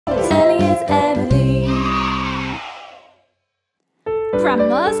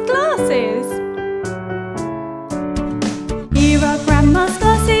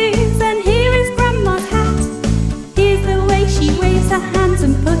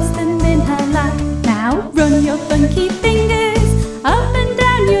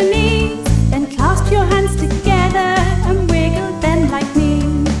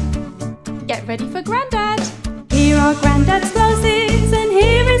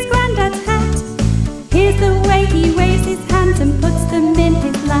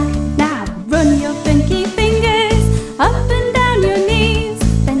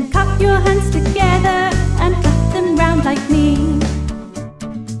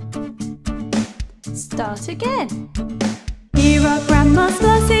Start again. Here are Grandma's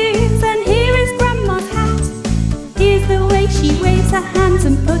glasses and here is Grandma's hat. Here's the way she waves her hands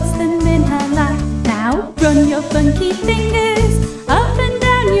and puts them in her lap. Now run your funky fingers up and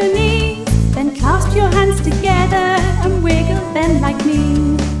down your knees, then clasp your hands together and wiggle them like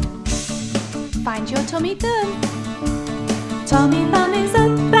me. Find your tummy thumb. Tommy Thumb is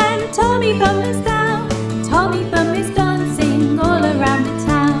up and Tommy Thumb is down. Tommy Thumb is dancing all around the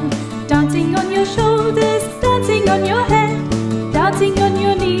town. Dancing on your shoulders, dancing on your head, dancing on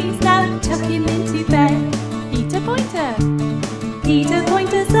your knees, now tuck him into bed. Peter Pointer. Peter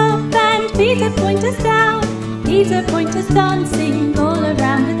Pointer's up and Peter Pointer's down. Peter Pointer's dancing all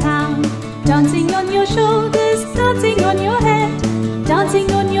around the town. Dancing on your shoulders, dancing on your head,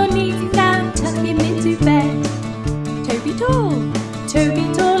 dancing on your knees, now tuck him into bed. Toby Tall. Toby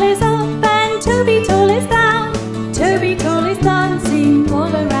Tall is up and Toby Tall is down. Toby Tall is dancing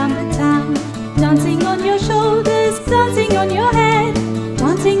all around the town. Dancing on your shoulders, dancing on your head,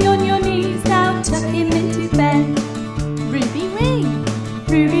 dancing on your knees, now tuck him into bed. Ruby Ring.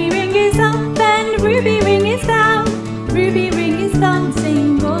 Ruby Ring is up and Ruby Ring is down. Ruby Ring is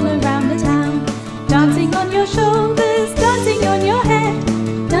dancing all around the town. Dancing on your shoulders, dancing on your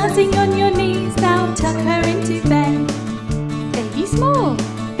head, dancing on your knees, now tuck her into bed. Baby Small.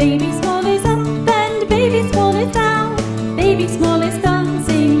 Baby Small is up and Baby Small is down. Baby Small is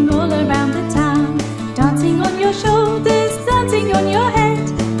dancing all around the town. Dancing on your shoulders, dancing on your head,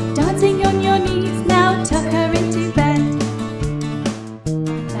 dancing on your knees, now tuck her into bed.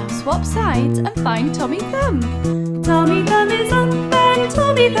 Now swap sides and find Tommy Thumb. Tommy Thumb is up and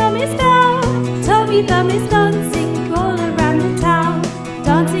Tommy Thumb is down. Tommy Thumb is dancing all around the town.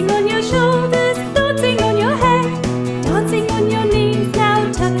 Dancing on your shoulders, dancing on your head, dancing on your knees,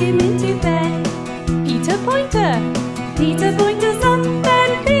 now tuck him into bed. Peter Pointer. Peter Pointer's up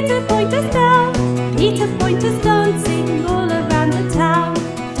and Peter Pointer's down. Peter Pointer's dancing